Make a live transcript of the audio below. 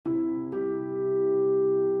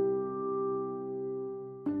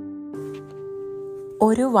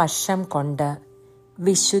ഒരു വർഷം കൊണ്ട്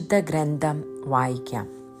വിശുദ്ധ ഗ്രന്ഥം വായിക്കാം.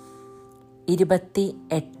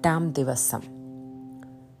 28-ാം ദിവസം.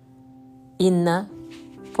 ഇന്ന്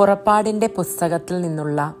പുറപ്പാടിൻ്റെ പുസ്തകത്തിൽ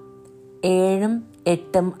നിന്നുള്ള 7ഉം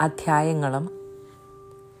 8ഉം അധ്യായങ്ങളും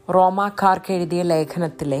റോമാക്കാർക്ക് എഴുതിയ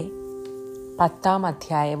ലേഖനത്തിലെ 10ാം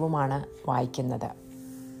അധ്യായവുമാണ് വായിക്കുന്നത്.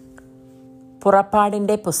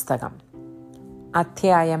 പുറപ്പാടിൻ്റെ പുസ്തകം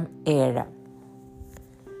അധ്യായം 7.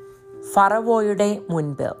 ഫറവോയുടെ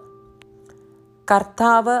മുൻപിൽ.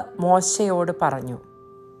 കർത്താവ് മോശയോട് പറഞ്ഞു,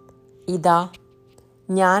 ഇതാ,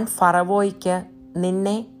 ഞാൻ ഫറവോയ്ക്ക്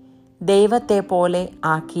നിന്നെ ദൈവത്തെ പോലെ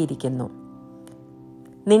ആക്കിയിരിക്കുന്നു.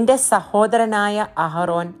 നിന്റെ സഹോദരനായ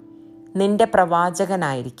അഹറോൻ നിന്റെ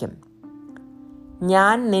പ്രവാചകനായിരിക്കും.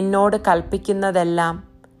 ഞാൻ നിന്നോട് കൽപ്പിക്കുന്നതെല്ലാം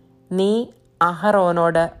നീ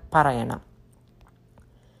അഹറോനോട് പറയണം.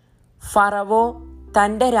 ഫറവോ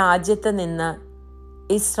തൻ്റെ രാജ്യത്ത് നിന്ന്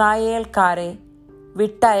ഇസ്രായേൽക്കാരെ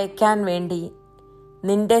വിട്ടയക്കാൻ വേണ്ടി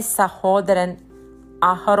നിന്റെ സഹോദരൻ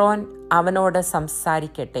അഹറോൻ അവനോട്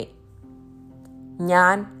സംസാരിക്കട്ടെ.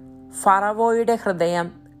 ഞാൻ ഫറവോയുടെ ഹൃദയം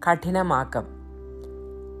കഠിനമാക്കും.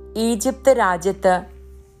 ഈജിപ്ത് രാജ്യത്ത്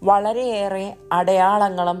വളരെയേറെ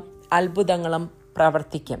അടയാളങ്ങളും അത്ഭുതങ്ങളും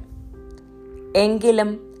പ്രവർത്തിക്കും. എങ്കിലും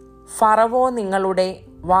ഫറവോ നിങ്ങളുടെ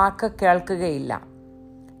വാക്ക് കേൾക്കുകയില്ല.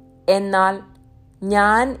 എന്നാൽ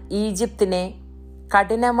ഞാൻ ഈജിപ്തിനെ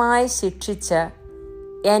കഠിനമായി ശിക്ഷിച്ച്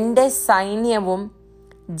എൻ്റെ സൈന്യവും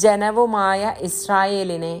ജനവുമായ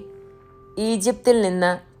ഇസ്രായേലിനെ ഈജിപ്തിൽ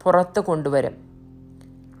നിന്ന് പുറത്തു കൊണ്ടുവരും.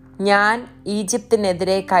 ഞാൻ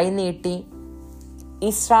ഈജിപ്തിനെതിരെ കൈനീട്ടി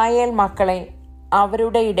ഇസ്രായേൽ മക്കളെ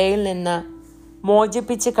അവരുടെ ഇടയിൽ നിന്ന്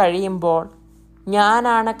മോചിപ്പിച്ച് കഴിയുമ്പോൾ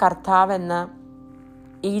ഞാനാണ് കർത്താവെന്ന്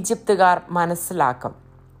ഈജിപ്തുകാർ മനസ്സിലാക്കും.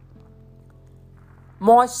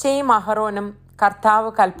 മോശയും അഹറോനും കർത്താവ്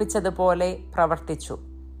കൽപ്പിച്ചതുപോലെ പ്രവർത്തിച്ചു.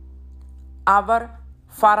 അവർ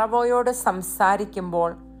ഫറവോയോട് സംസാരിക്കുമ്പോൾ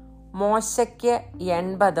മോശയ്ക്ക്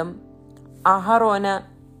 80ഉം അഹറോന്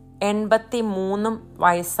 83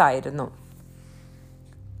 വയസ്സായിരുന്നു.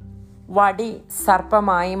 വടി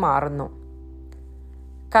സർപ്പമായി മാറുന്നു.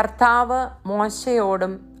 കർത്താവ്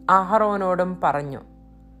മോശയോടും അഹറോനോടും പറഞ്ഞു,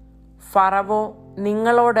 ഫറവോ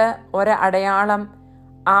നിങ്ങളോട് ഒരടയാളം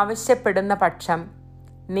ആവശ്യപ്പെടുന്ന പക്ഷം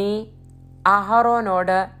നീ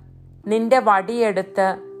അഹറോനോട് നിന്റെ വടിയെടുത്ത്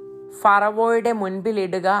ഫറവോയുടെ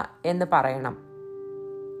മുൻപിലിടുക എന്ന് പറയണം.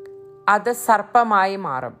 അത് സർപ്പമായി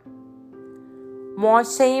മാറും.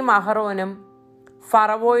 മോശയും അഹറോനും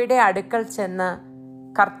ഫറവോയുടെ അടുക്കൽ ചെന്ന്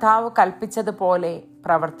കർത്താവ് കൽപ്പിച്ചതുപോലെ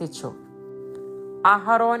പ്രവർത്തിച്ചു.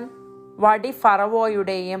 അഹറോൻ വടി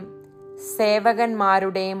ഫറവോയുടെയും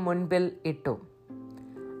സേവകന്മാരുടെയും മുൻപിൽ ഇട്ടു.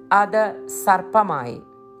 അത് സർപ്പമായി.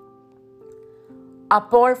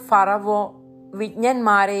 അപ്പോൾ ഫറവോ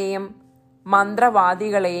വിജ്ഞന്മാരെയും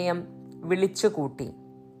മന്ത്രവാദികളെയും വിളിച്ചുകൂട്ടി.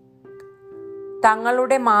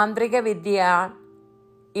 തങ്ങളുടെ മാന്ത്രിക വിദ്യയാൽ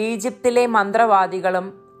ഈജിപ്തിലെ മന്ത്രവാദികളും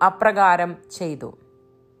അപ്രകാരം ചെയ്തു.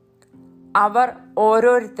 അവർ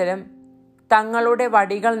ഓരോരുത്തരും തങ്ങളുടെ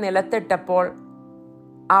വടികൾ നിലത്തിട്ടപ്പോൾ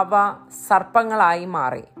അവ സർപ്പങ്ങളായി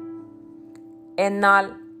മാറി. എന്നാൽ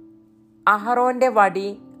അഹറോന്റെ വടി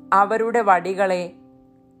അവരുടെ വടികളെ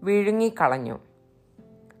വിഴുങ്ങിക്കളഞ്ഞു.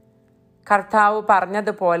 കർത്താവ്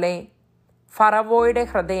പറഞ്ഞതുപോലെ ഫറവോയുടെ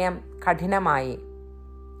ഹൃദയം കഠിനമായി.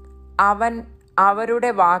 അവൻ അവരുടെ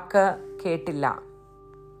വാക്ക് കേട്ടില്ല.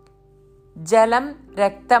 ജലം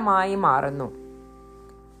രക്തമായി മാറുന്നു.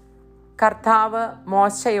 കർത്താവ്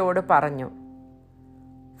മോശയോട് പറഞ്ഞു,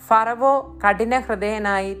 ഫറവോ കഠിന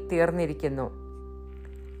ഹൃദയനായി തീർന്നിരിക്കുന്നു.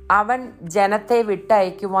 അവൻ ജനത്തെ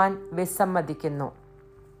വിട്ടയക്കുവാൻ വിസമ്മതിക്കുന്നു.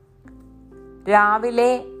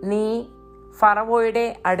 രാവിലെ നീ ഫറവോയുടെ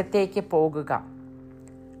അടുത്തേക്ക് പോകുക.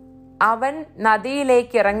 അവൻ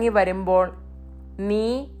നദിയിലേക്ക് ഇറങ്ങി വരുമ്പോൾ നീ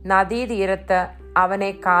നദീതീരത്ത്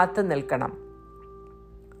അവനെ കാത്തു നിൽക്കണം.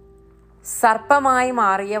 സർപ്പമായി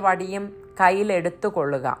മാറിയ വടിയും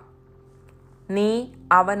കയ്യിലെടുത്തുകൊള്ളുക. നീ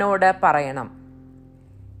അവനോട് പറയണം,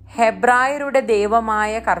 ഹെബ്രായരുടെ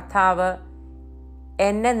ദൈവമായ കർത്താവ്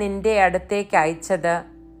എന്നെ നിന്റെ അടുത്തേക്ക് അയച്ചത്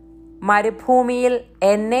മരുഭൂമിയിൽ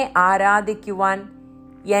എന്നെ ആരാധിക്കുവാൻ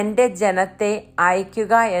എൻ്റെ ജനത്തെ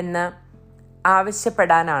അയക്കുക എന്ന്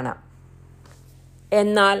ആവശ്യപ്പെടാനാണ്.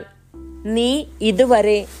 എന്നാൽ നീ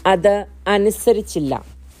ഇതുവരെ അത് അനുസരിച്ചില്ല.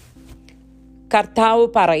 കർത്താവ്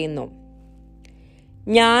പറയുന്നു,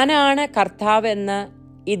 ഞാനാണ് കർത്താവെന്ന്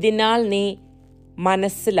ഇതിനാൽ നീ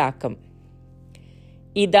മനസ്സിലാക്കും.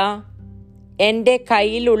 ഇതാ, എൻ്റെ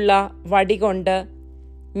കയ്യിലുള്ള വടികൊണ്ട്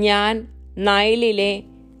ഞാൻ നൈലിലെ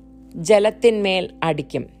ജലത്തിന്മേൽ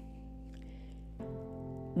അടിക്കും.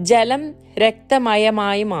 ജലം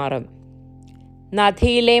രക്തമയമായി മാറും.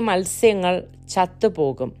 നദിയിലെ മത്സ്യങ്ങൾ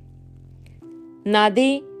ചത്തുപോകും.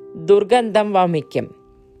 നദി ദുർഗന്ധം വമിക്കും.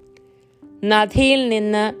 നദിയിൽ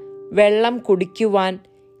നിന്ന് വെള്ളം കുടിക്കുവാൻ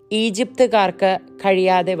ഈജിപ്തുകാർക്ക്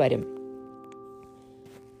കഴിയാതെ വരും.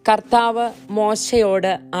 കർത്താവ്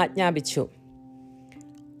മോശയോട് ആജ്ഞാപിച്ചു,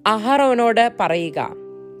 അഹറോനോട് പറയുക,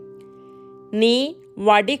 നീ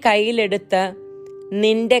വടി കയ്യിലെടുത്ത്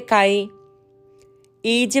നിന്റെ കൈ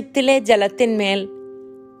ഈജിപ്തിലെ ജലത്തിന്മേൽ,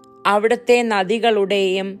 അവിടുത്തെ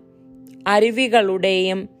നദികളുടെയും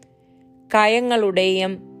അരുവികളുടെയും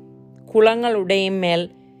കയങ്ങളുടെയും കുളങ്ങളുടെയും മേൽ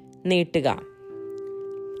നീട്ടുക.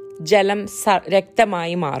 ജലം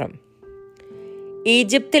രക്തമായി മാറും.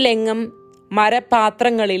 ഈജിപ്തിലെങ്ങും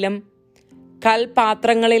മരപാത്രങ്ങളിലും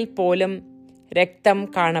കൽപാത്രങ്ങളിൽ പോലും രക്തം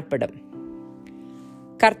കാണപ്പെടും.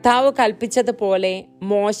 കർത്താവ് കൽപ്പിച്ചതുപോലെ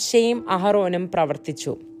മോശയും അഹറോനും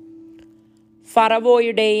പ്രവർത്തിച്ചു.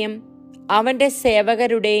 ഫറവോയുടെയും അവൻ്റെ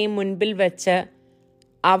സേവകരുടെയും മുൻപിൽ വെച്ച്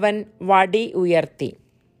അവൻ വടി ഉയർത്തി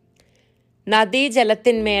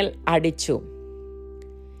നദീജലത്തിന്മേൽ അടിച്ചു.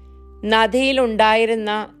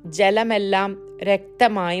 നദിയിലുണ്ടായിരുന്ന ജലമെല്ലാം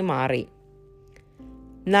രക്തമായി മാറി.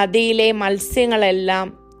 നദിയിലെ മത്സ്യങ്ങളെല്ലാം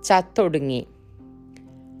ചത്തൊടുങ്ങി.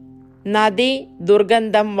 നദി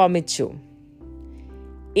ദുർഗന്ധം വമിച്ചു.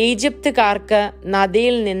 ഈജിപ്തുകാർക്ക്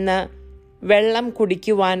നദിയിൽ നിന്ന് വെള്ളം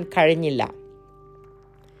കുടിക്കുവാൻ കഴിഞ്ഞില്ല.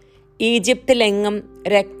 ഈജിപ്തിലെങ്ങും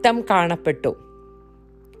രക്തം കാണപ്പെട്ടു.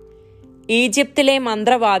 ഈജിപ്തിലെ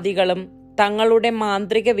മന്ത്രവാദികളും തങ്ങളുടെ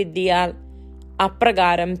മാന്ത്രിക വിദ്യയാൽ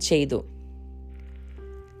അപ്രകാരം ചെയ്തു.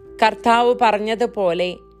 കർത്താവ് പറഞ്ഞതുപോലെ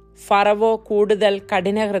ഫറവോ കൂടുതൽ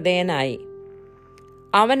കഠിനഹൃദയനായി.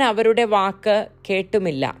 അവൻ അവരുടെ വാക്ക്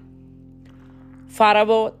കേട്ടുമില്ല.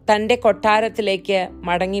 ഫറവോ തൻ്റെ കൊട്ടാരത്തിലേക്ക്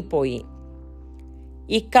മടങ്ങിപ്പോയി.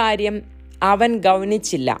 ഇക്കാര്യം അവൻ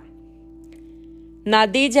ഗൗനിച്ചില്ല.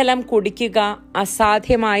 നദീജലം കുടിക്കുക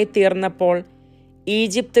അസാധ്യമായി തീർന്നപ്പോൾ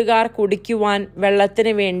ഈജിപ്തുകാർ കുടിക്കുവാൻ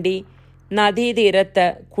വെള്ളത്തിന് വേണ്ടി നദീതീരത്ത്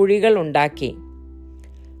കുഴികൾ ഉണ്ടാക്കി.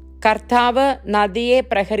 കർത്താവ് നദിയെ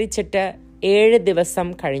പ്രഹരിച്ചിട്ട് 7 ദിവസം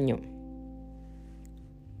കഴിഞ്ഞു.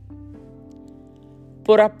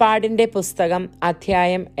 പുറപ്പാടിൻ്റെ പുസ്തകം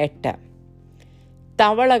അധ്യായം 8.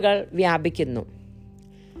 തവളകൾ വ്യാപിക്കുന്നു.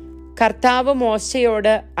 കർത്താവ്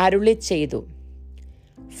മോശയോട് അരുളി ചെയ്തു,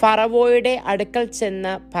 ഫറവോയുടെ അടുക്കൽ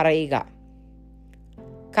ചെന്ന് പറയുക,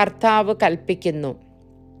 കർത്താവ് കൽപ്പിക്കുന്നു,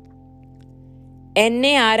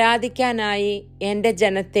 എന്നെ ആരാധിക്കാനായി എൻ്റെ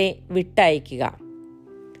ജനത്തെ വിട്ടയക്കുക.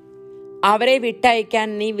 അവരെ വിട്ടയക്കാൻ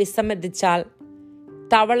നീ വിസമ്മതിച്ചാൽ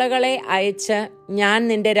തവളകളെ അയച്ച് ഞാൻ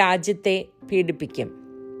നിന്റെ രാജ്യത്തെ പീഡിപ്പിക്കും.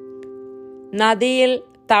 നദിയിൽ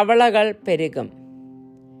തവളകൾ പെരുകും.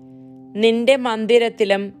 നിന്റെ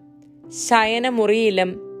മന്ദിരത്തിലും ശയനമുറിയിലും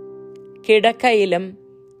കിടക്കയിലും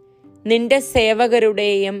നിന്റെ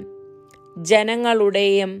സേവകരുടെയും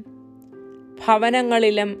ജനങ്ങളുടെയും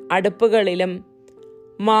ഭവനങ്ങളിലും അടുപ്പുകളിലും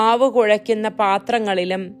മാവ് കുഴയ്ക്കുന്ന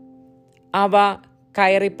പാത്രങ്ങളിലും അവ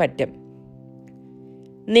കയറിപ്പറ്റും.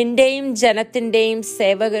 നിന്റെയും ജനത്തിൻ്റെയും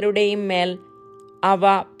സേവകരുടെയും മേൽ അവ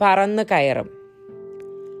പറന്നു കയറും.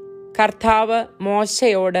 കർത്താവ്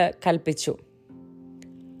മോശയോട് കൽപ്പിച്ചു,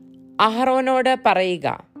 അഹറോനോട് പറയുക,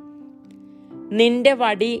 നിന്റെ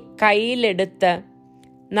വടി കയ്യിലെടുത്ത്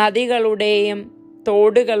നദികളുടെയും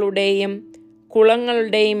തോടുകളുടെയും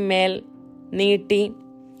കുളങ്ങളുടെയും മേൽ നീട്ടി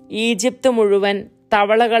ഈജിപ്ത് മുഴുവൻ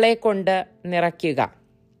തവളകളെ കൊണ്ട് നിറയ്ക്കുക.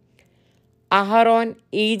 അഹറോൻ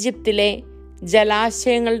ഈജിപ്തിലെ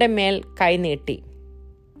ജലാശയങ്ങളുടെ മേൽ കൈനീട്ടി.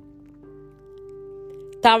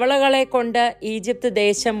 തവളകളെ കൊണ്ട് ഈജിപ്ത്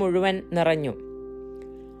ദേശം മുഴുവൻ നിറഞ്ഞു.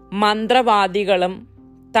 മന്ത്രവാദികളും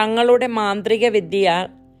തങ്ങളുടെ മാന്ത്രിക വിദ്യയാൽ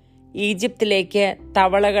ഈജിപ്തിലേക്ക്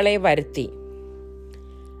തവളകളെ വരുത്തി.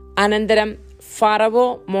 അനന്തരം ഫറവോ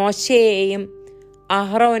മോശയെയും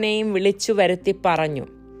അഹ്റോനെയും വിളിച്ചു വരുത്തി പറഞ്ഞു,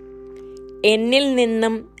 എന്നിൽ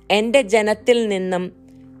നിന്നും എൻ്റെ ജനത്തിൽ നിന്നും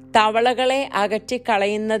തവളകളെ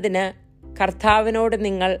അകറ്റിക്കളയുന്നതിന് കർത്താവിനോട്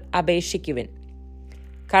നിങ്ങൾ അപേക്ഷിക്കുവിൻ.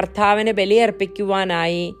 കർത്താവിന്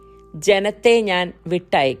ബലിയർപ്പിക്കുവാനായി ജനത്തെ ഞാൻ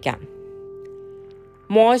വിട്ടയക്കാം.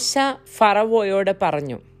 മോശ ഫറവോയോട്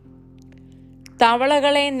പറഞ്ഞു,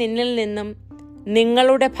 തവളകളെ നിന്നിൽ നിന്നും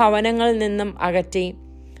നിങ്ങളുടെ ഭവനങ്ങളിൽ നിന്നും അകറ്റി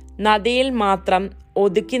നദിയിൽ മാത്രം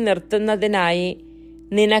ഒതുക്കി നിർത്തുന്നതിനായി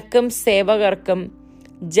നിനക്കും സേവകർക്കും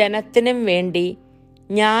ജനത്തിനും വേണ്ടി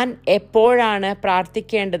ഞാൻ എപ്പോഴാണ്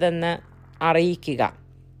പ്രാർത്ഥിക്കേണ്ടതെന്ന് അറിയിക്കുക.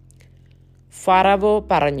 ഫറവോ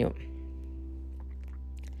പറഞ്ഞു,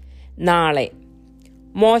 നാളെ.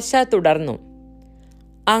 മോശ തുടർന്നു,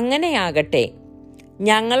 അങ്ങനെയാകട്ടെ,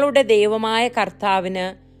 ഞങ്ങളുടെ ദൈവമായ കർത്താവിന്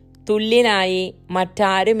തുല്യനായി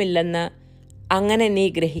മറ്റാരുമില്ലെന്ന് അങ്ങനെ നീ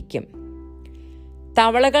ഗ്രഹിക്കും.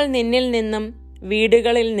 തവളകൾ നിന്നിൽ നിന്നും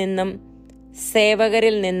വീടുകളിൽ നിന്നും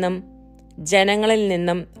സേവകരിൽ നിന്നും ജനങ്ങളിൽ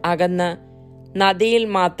നിന്നും അകന്ന് നദിയിൽ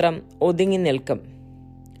മാത്രം ഒതുങ്ങി നിൽക്കും.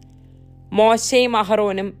 മോശയും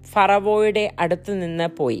അഹറോനും ഫറവോയുടെ അടുത്തു നിന്ന്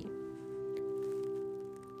പോയി.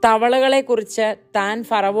 തവളകളെക്കുറിച്ച് താൻ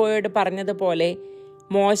ഫറവോയോട് പറഞ്ഞതുപോലെ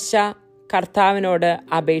മോശ കർത്താവിനോട്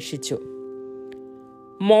അപേക്ഷിച്ചു.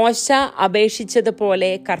 മോശ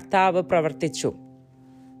അപേക്ഷിച്ചതുപോലെ കർത്താവ് പ്രവർത്തിച്ചു.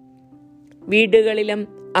 വീടുകളിലും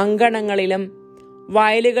അങ്കണങ്ങളിലും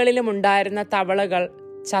വയലുകളിലും ഉണ്ടായിരുന്ന തവളകൾ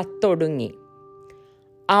ചത്തൊടുങ്ങി.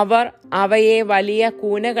 അവർ അവയെ വലിയ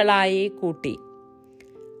കൂനകളായി കൂട്ടി.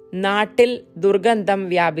 നാട്ടിൽ ദുർഗന്ധം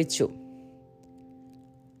വ്യാപിച്ചു.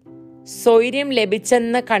 സ്വൈര്യം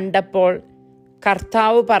ലഭിച്ചെന്ന് കണ്ടപ്പോൾ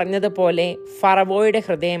കർത്താവ് പറഞ്ഞതുപോലെ ഫറവോയുടെ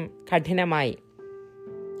ഹൃദയം കഠിനമായി.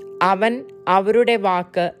 അവൻ അവരുടെ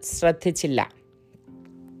വാക്ക് ശ്രദ്ധിച്ചില്ല.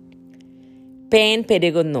 പേൻ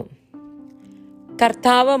പെരുകുന്നു.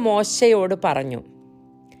 കർത്താവ് മോശയോട് പറഞ്ഞു,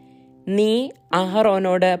 നീ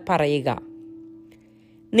അഹറോനോട് പറയുക,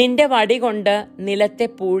 നിന്റെ വടി കൊണ്ട് നിലത്തെ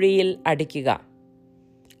പൂഴിയിൽ അടിക്കുക.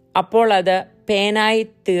 അപ്പോൾ അത് പേനായി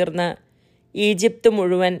തീർന്ന് ഈജിപ്ത്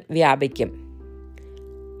മുഴുവൻ വ്യാപിക്കും.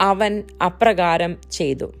 അവൻ അപ്രകാരം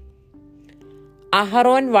ചെയ്തു.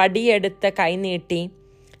 അഹറോൻ വടിയെടുത്ത് കൈനീട്ടി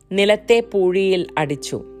നിലത്തെ പൂഴിയിൽ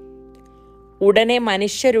അടിച്ചു. ഉടനെ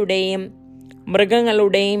മനുഷ്യരുടെയും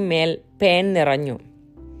മൃഗങ്ങളുടെയും മേൽ പേൻ നിറഞ്ഞു.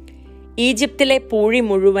 ഈജിപ്തിലെ പൂഴി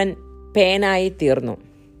മുഴുവൻ പേനായി തീർന്നു.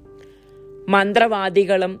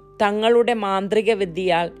 മന്ത്രവാദികളും തങ്ങളുടെ മാന്ത്രിക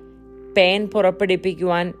വിദ്യയാൽ പേൻ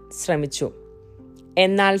പുറപ്പെടുവിക്കുവാൻ ശ്രമിച്ചു.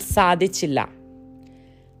 എന്നാൽ സാധിച്ചില്ല.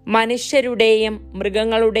 മനുഷ്യരുടെയും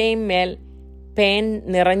മൃഗങ്ങളുടെയും മേൽ പേൻ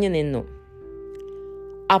നിറഞ്ഞു നിന്നു.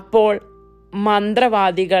 അപ്പോൾ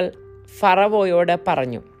മന്ത്രവാദികൾ ഫറവോയോട്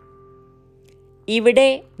പറഞ്ഞു, ഇവിടെ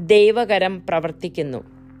ദൈവകരം പ്രവർത്തിക്കുന്നു.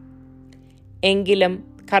 എങ്കിലും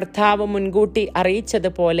കർത്താവ് മുൻകൂട്ടി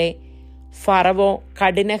അറിയിച്ചതുപോലെ ഫറവോ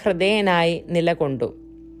കഠിനഹൃദയനായി നിലകൊണ്ടു.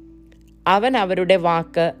 അവൻ അവരുടെ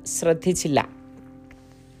വാക്ക് ശ്രദ്ധിച്ചില്ല.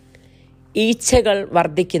 ഈച്ചകൾ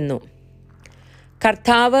വർദ്ധിക്കുന്നു.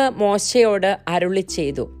 കർത്താവ് മോശയോട് അരുളി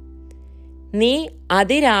ചെയ്തു, നീ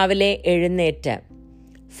അതിരാവിലെ എഴുന്നേറ്റ്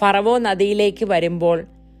ഫറവോ നദിയിലേക്ക് വരുമ്പോൾ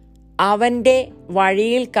അവൻ്റെ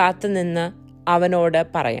വഴിയിൽ കാത്തുനിന്ന് അവനോട്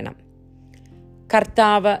പറയണം,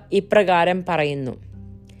 കർത്താവ് ഇപ്രകാരം പറയുന്നു,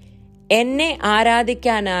 എന്നെ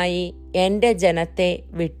ആരാധിക്കാനായി എൻ്റെ ജനത്തെ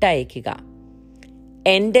വിട്ടയക്കുക.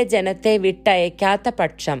 എൻ്റെ ജനത്തെ വിട്ടയക്കാത്ത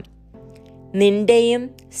പക്ഷം നിന്റെയും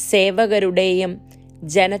സേവകരുടെയും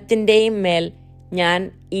ജനത്തിൻ്റെയും മേൽ ഞാൻ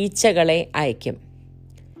ഈച്ചകളെ അയക്കും.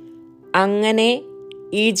 അങ്ങനെ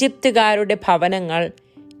ഈജിപ്തുകാരുടെ ഭവനങ്ങൾ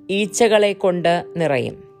ഈച്ചകളെ കൊണ്ട്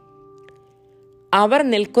നിറയും. അവർ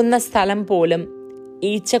നിൽക്കുന്ന സ്ഥലം പോലും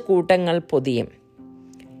ഈച്ചക്കൂട്ടങ്ങൾ പൊതിയും.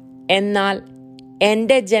 എന്നാൽ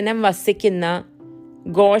എൻ്റെ ജനം വസിക്കുന്ന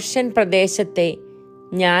ഗോഷൻ പ്രദേശത്തെ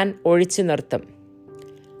ഞാൻ ഒഴിച്ചു നിർത്തും.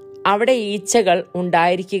 അവിടെ ഈച്ചകൾ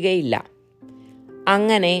ഉണ്ടായിരിക്കുകയില്ല.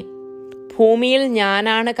 അങ്ങനെ ഭൂമിയിൽ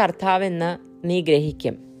ഞാനാണ് കർത്താവെന്ന് നീ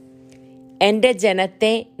ഗ്രഹിക്കും. എൻ്റെ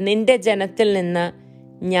ജനത്തെ നിന്റെ ജനത്തിൽ നിന്ന്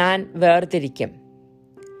ഞാൻ വേർതിരിക്കും.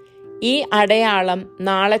 ഈ അടയാളം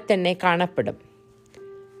നാളെ തന്നെ കാണപ്പെടും.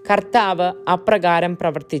 കർത്താവ് അപ്രകാരം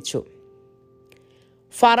പ്രവർത്തിച്ചു.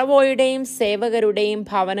 ഫറവോയുടെയും സേവകരുടെയും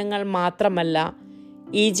ഭവനങ്ങൾ മാത്രമല്ല,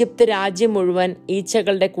 ഈജിപ്ത് രാജ്യം മുഴുവൻ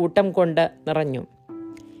ഈച്ചകളുടെ കൂട്ടം കൊണ്ട് നിറഞ്ഞു.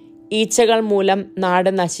 ഈച്ചകൾ മൂലം നാട്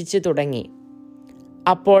നശിച്ചു തുടങ്ങി.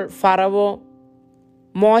 അപ്പോൾ ഫറവോ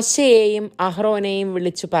മോശയെയും അഹ്റോനെയും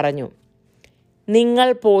വിളിച്ചു പറഞ്ഞു, നിങ്ങൾ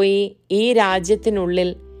പോയി ഈ രാജ്യത്തിനുള്ളിൽ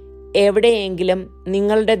എവിടെയെങ്കിലും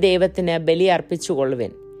നിങ്ങളുടെ ദൈവത്തിന് ബലി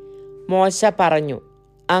അർപ്പിച്ചുകൊള്ളുവിൻ. മോശ പറഞ്ഞു,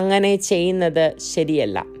 അങ്ങനെ ചെയ്യുന്നത്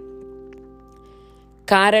ശരിയല്ല.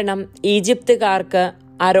 കാരണം ഈജിപ്തുകാർക്ക്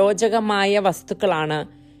അരോചകമായ വസ്തുക്കളാണ്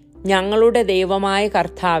ഞങ്ങളുടെ ദൈവമായ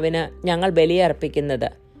കർത്താവിന് ഞങ്ങൾ ബലിയർപ്പിക്കുന്നത്.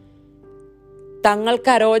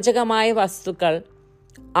 തങ്ങൾക്ക് അരോചകമായ വസ്തുക്കൾ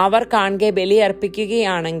അവർ കാണെ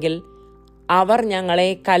ബലിയർപ്പിക്കുകയാണെങ്കിൽ അവർ ഞങ്ങളെ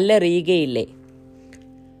കല്ലെറിയുകയില്ലേ?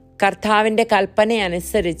 കർത്താവിൻ്റെ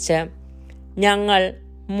കൽപ്പനയനുസരിച്ച് ഞങ്ങൾ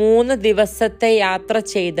 3 ദിവസത്തെ യാത്ര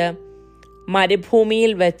ചെയ്ത്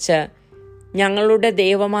മരുഭൂമിയിൽ വെച്ച് ഞങ്ങളുടെ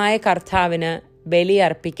ദൈവമായ കർത്താവിന്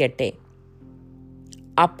ബലിയർപ്പിക്കട്ടെ.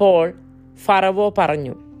 അപ്പോൾ ഫറവോ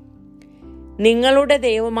പറഞ്ഞു, നിങ്ങളുടെ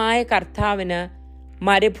ദൈവമായ കർത്താവിന്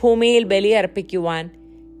മരുഭൂമിയിൽ ബലിയർപ്പിക്കുവാൻ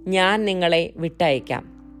ഞാൻ നിങ്ങളെ വിട്ടയക്കാം.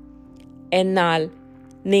 എന്നാൽ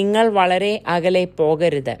നിങ്ങൾ വളരെ അകലെ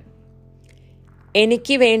പോകരുത്.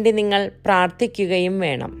 എനിക്ക് വേണ്ടി നിങ്ങൾ പ്രാർത്ഥിക്കുകയും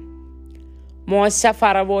വേണം. മോശ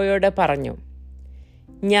ഫറവോയോട് പറഞ്ഞു,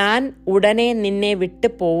 ഞാൻ ഉടനെ നിന്നെ വിട്ടു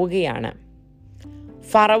പോവുകയാണ്.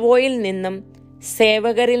 ഫറവോയിൽ നിന്നും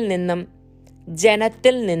സേവകരിൽ നിന്നും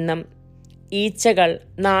ജനത്തിൽ നിന്നും ഈച്ചകൾ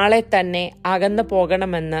നാളെ തന്നെ അകന്നു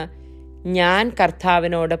പോകണമെന്ന് ഞാൻ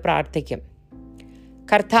കർത്താവിനോട് പ്രാർത്ഥിക്കും.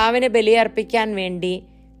 കർത്താവിന് ബലിയർപ്പിക്കാൻ വേണ്ടി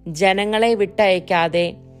ജനങ്ങളെ വിട്ടയക്കാതെ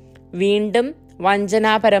വീണ്ടും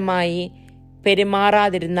വഞ്ചനാപരമായി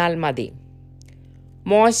പെരുമാറാതിരുന്നാൽ മതി.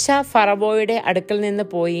 മോശ ഫറവോയുടെ അടുക്കൽ നിന്ന്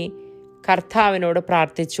പോയി കർത്താവിനോട്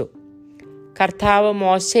പ്രാർത്ഥിച്ചു. കർത്താവ്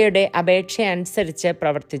മോശയുടെ അപേക്ഷയനുസരിച്ച്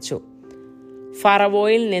പ്രവർത്തിച്ചു.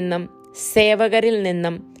 ഫറവോയിൽ നിന്നും സേവകരിൽ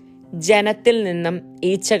നിന്നും ജനത്തിൽ നിന്നും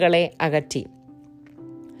ഈച്ചകളെ അകറ്റി.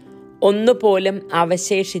 ഒന്നുപോലും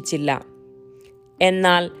അവശേഷിച്ചില്ല.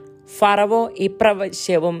 എന്നാൽ ഫറവോ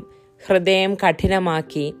ഇപ്രാവശ്യവും ഹൃദയം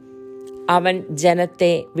കഠിനമാക്കി അവൻ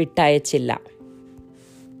ജനത്തെ വിട്ടയച്ചില്ല.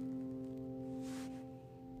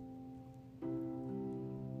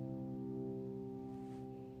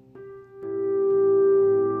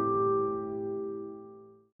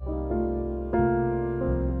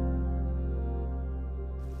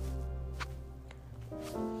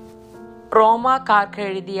 റോമാക്കാർക്ക്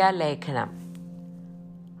എഴുതിയ ലേഖനം,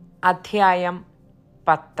 അധ്യായം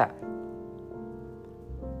 10.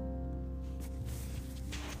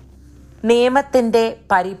 നിയമത്തിൻ്റെ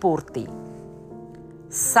പരിപൂർത്തി.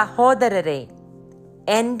 സഹോദരരെ,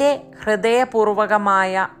 എൻ്റെ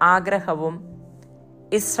ഹൃദയപൂർവകമായ ആഗ്രഹവും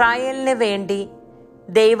ഇസ്രായേലിന് വേണ്ടി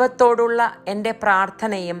ദൈവത്തോടുള്ള എൻ്റെ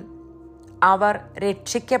പ്രാർത്ഥനയും അവർ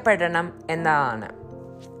രക്ഷിക്കപ്പെടണം എന്നതാണ്.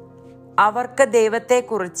 അവർക്ക്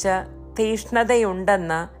ദൈവത്തെക്കുറിച്ച്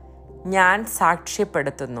തീഷ്ണതയുണ്ടെന്ന് ഞാൻ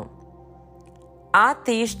സാക്ഷ്യപ്പെടുത്തുന്നു. ആ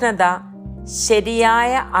തീഷ്ണത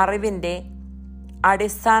ശരിയായ അറിവിൻ്റെ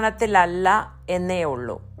അടിസ്ഥാനത്തിലല്ല എന്നേ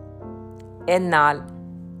ഉള്ളൂ. എന്നാൽ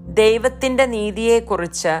ദൈവത്തിൻ്റെ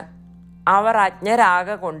നീതിയെക്കുറിച്ച് അവർ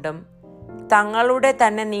അജ്ഞരാകൊണ്ടും തങ്ങളുടെ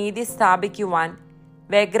തന്നെ നീതി സ്ഥാപിക്കുവാൻ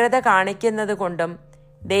വ്യഗ്രത കാണിക്കുന്നത് കൊണ്ടും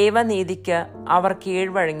ദൈവനീതിക്ക് അവർ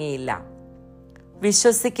കീഴ്വഴങ്ങിയില്ല.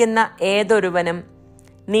 വിശ്വസിക്കുന്ന ഏതൊരുവനും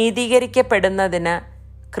നീതീകരിക്കപ്പെടുന്നതിന്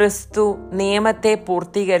ക്രിസ്തു നിയമത്തെ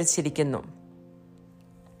പൂർത്തീകരിച്ചിരിക്കുന്നു.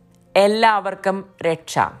 എല്ലാവർക്കും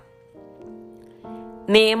രക്ഷ.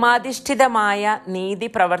 നിയമാധിഷ്ഠിതമായ നീതി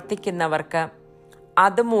പ്രവർത്തിക്കുന്നവർക്ക്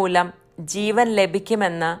അതുമൂലം ജീവൻ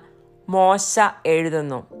ലഭിക്കുമെന്ന് മോശ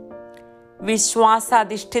എഴുതുന്നു.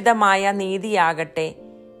 വിശ്വാസാധിഷ്ഠിതമായ നീതിയാകട്ടെ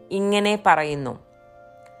ഇങ്ങനെ പറയുന്നു: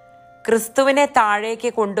 ക്രിസ്തുവിനെ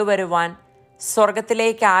താഴേക്ക് കൊണ്ടുവരുവാൻ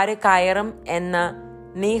സ്വർഗത്തിലേക്ക് ആര് കയറും എന്ന്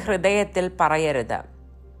നീ ഹൃദയത്തിൽ പറയരുത്.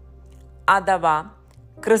 അഥവാ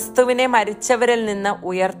ക്രിസ്തുവിനെ മരിച്ചവരിൽ നിന്ന്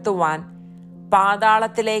ഉയർത്തുവാൻ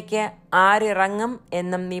പാതാളത്തിലേക്ക് ആരിറങ്ങും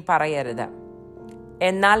എന്നും നീ പറയരുത്.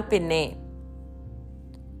 എന്നാൽ പിന്നെ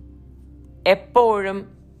എപ്പോഴും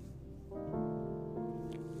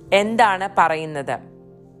എന്താണ് പറയുന്നത്?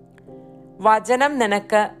 വചനം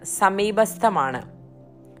നിനക്ക് സമീപസ്ഥമാണ്,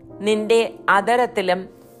 നിന്റെ അധരത്തിലും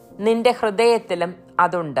നിന്റെ ഹൃദയത്തിലും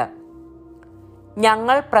അതുണ്ട്.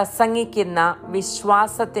 ഞങ്ങൾ പ്രസംഗിക്കുന്ന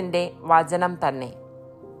വിശ്വാസത്തിൻ്റെ വചനം തന്നെ.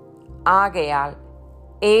 ആകയാൽ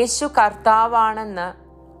യേശു കർത്താവാണെന്ന്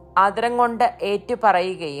അധരം കൊണ്ട്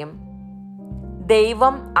ഏറ്റുപറയുകയും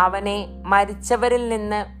ദൈവം അവനെ മരിച്ചവരിൽ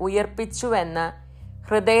നിന്ന് ഉയർപ്പിച്ചുവെന്ന്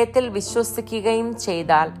ഹൃദയത്തിൽ വിശ്വസിക്കുകയും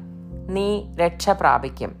ചെയ്താൽ നീ രക്ഷ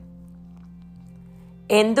പ്രാപിക്കും.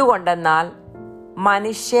 എന്തുകൊണ്ടെന്നാൽ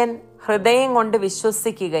മനുഷ്യൻ ഹൃദയം കൊണ്ട്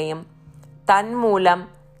വിശ്വസിക്കുകയും തന്മൂലം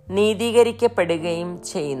നീതീകരിക്കപ്പെടുകയും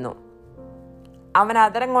ചെയ്യുന്നു. അവൻ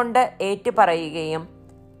അധരം കൊണ്ട് ഏറ്റുപറയുകയും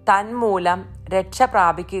തന്മൂലം രക്ഷ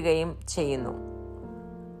പ്രാപിക്കുകയും ചെയ്യുന്നു.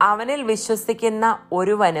 അവനിൽ വിശ്വസിക്കുന്ന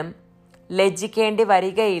ഒരുവനും ലജ്ജിക്കേണ്ടി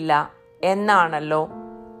വരികയില്ല എന്നാണല്ലോ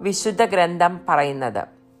വിശുദ്ധ ഗ്രന്ഥം പറയുന്നത്.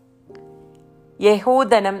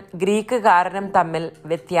 യഹൂദനും ഗ്രീക്കുകാരനും തമ്മിൽ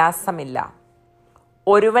വ്യത്യാസമില്ല.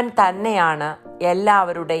 ഒരുവൻ തന്നെയാണ്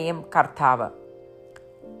എല്ലാവരുടെയും കർത്താവ്.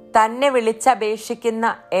 തന്നെ വിളിച്ചപേക്ഷിക്കുന്ന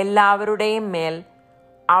എല്ലാവരുടെയും മേൽ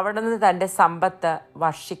അവിടുന്ന് തൻ്റെ സമ്പത്ത്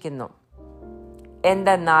വർഷിക്കുന്നു.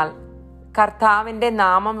 എന്തെന്നാൽ കർത്താവിൻ്റെ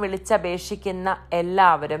നാമം വിളിച്ചപേക്ഷിക്കുന്ന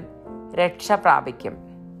എല്ലാവരും രക്ഷ പ്രാപിക്കും.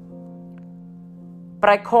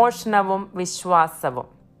 പ്രഘോഷണവും വിശ്വാസവും.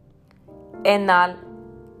 എന്നാൽ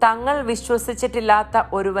തങ്ങൾ വിശ്വസിച്ചിട്ടില്ലാത്ത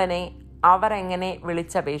ഒരുവനെ അവർ എങ്ങനെ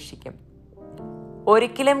വിളിച്ചപേക്ഷിക്കും?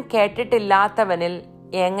 ഒരിക്കലും കേട്ടിട്ടില്ലാത്തവനിൽ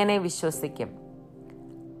എങ്ങനെ വിശ്വസിക്കും?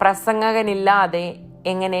 പ്രസംഗകനില്ലാതെ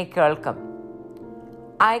എങ്ങനെ കേൾക്കും?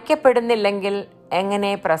 അയക്കപ്പെടുന്നില്ലെങ്കിൽ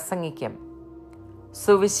എങ്ങനെ പ്രസംഗിക്കും?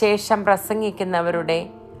 സുവിശേഷം പ്രസംഗിക്കുന്നവരുടെ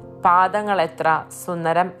പാദങ്ങൾ എത്ര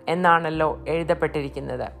സുന്ദരം എന്നാണല്ലോ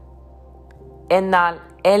എഴുതപ്പെട്ടിരിക്കുന്നത്. എന്നാൽ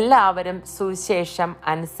എല്ലാവരും സുവിശേഷം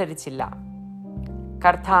അനുസരിച്ചില്ല.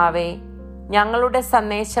 കർത്താവേ, ഞങ്ങളുടെ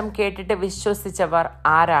സന്ദേശം കേട്ടിട്ട് വിശ്വസിച്ചവർ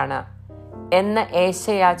ആരാണ് എന്ന്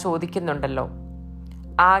ഏശയ്യാ ചോദിക്കുന്നുണ്ടല്ലോ.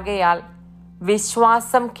 ആകയാൽ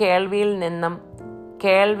വിശ്വാസം കേൾവിയിൽ നിന്നും,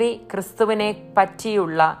 കേൾവി ക്രിസ്തുവിനെ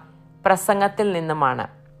പറ്റിയുള്ള പ്രസംഗത്തിൽ നിന്നുമാണ്.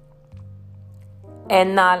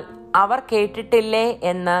 എന്നാൽ അവർ കേട്ടിട്ടില്ലേ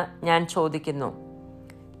എന്ന് ഞാൻ ചോദിക്കുന്നു.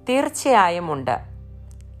 തീർച്ചയായും ഉണ്ട്.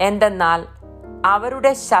 എന്തെന്നാൽ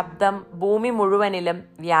അവരുടെ ശബ്ദം ഭൂമി മുഴുവനിലും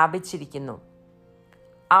വ്യാപിച്ചിരിക്കുന്നു.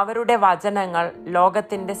 അവരുടെ വചനങ്ങൾ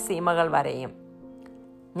ലോകത്തിൻ്റെ സീമകൾ വരെയും.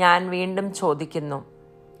 ഞാൻ വീണ്ടും ചോദിക്കുന്നു,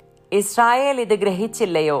 ഇസ്രായേൽ ഇത്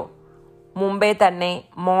ഗ്രഹിച്ചില്ലയോ? മുമ്പേ തന്നെ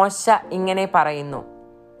മോശ ഇങ്ങനെ പറയുന്നു,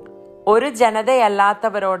 ഒരു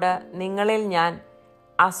ജനതയല്ലാത്തവരോട് നിങ്ങളിൽ ഞാൻ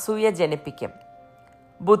അസൂയ ജനിപ്പിക്കും.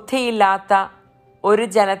 ബുദ്ധിയില്ലാത്ത ഒരു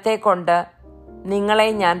ജനത്തെ കൊണ്ട് നിങ്ങളെ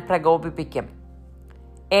ഞാൻ പ്രകോപിപ്പിക്കും.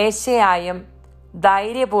 ഏശയായും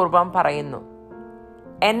ധൈര്യപൂർവം പറയുന്നു,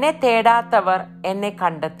 എന്നെ തേടാത്തവർ എന്നെ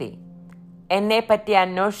കണ്ടെത്തി. എന്നെപ്പറ്റി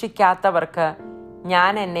അന്വേഷിക്കാത്തവർക്ക്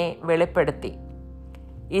ഞാൻ എന്നെ വെളിപ്പെടുത്തി.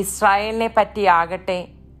 ഇസ്രായേലിനെ പറ്റിയാകട്ടെ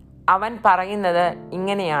അവൻ പറയുന്നത്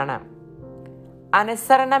ഇങ്ങനെയാണ്,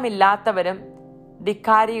 അനുസരണമില്ലാത്തവരും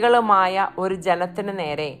ധിക്കാരികളുമായ ഒരു ജനത്തിനു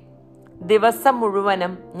നേരെ ദിവസം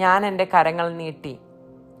മുഴുവനും ഞാൻ എൻ്റെ കരങ്ങൾ നീട്ടി.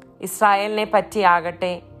 ഇസ്രായേലിനെ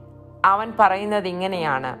പറ്റിയാകട്ടെ അവൻ പറയുന്നത്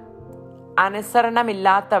ഇങ്ങനെയാണ്,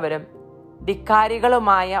 അനുസരണമില്ലാത്തവരും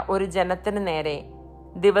ധിക്കാരികളുമായ ഒരു ജനത്തിനു നേരെ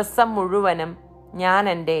ദിവസം മുഴുവനും ഞാൻ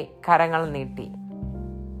എൻ്റെ കരങ്ങൾ നീട്ടി.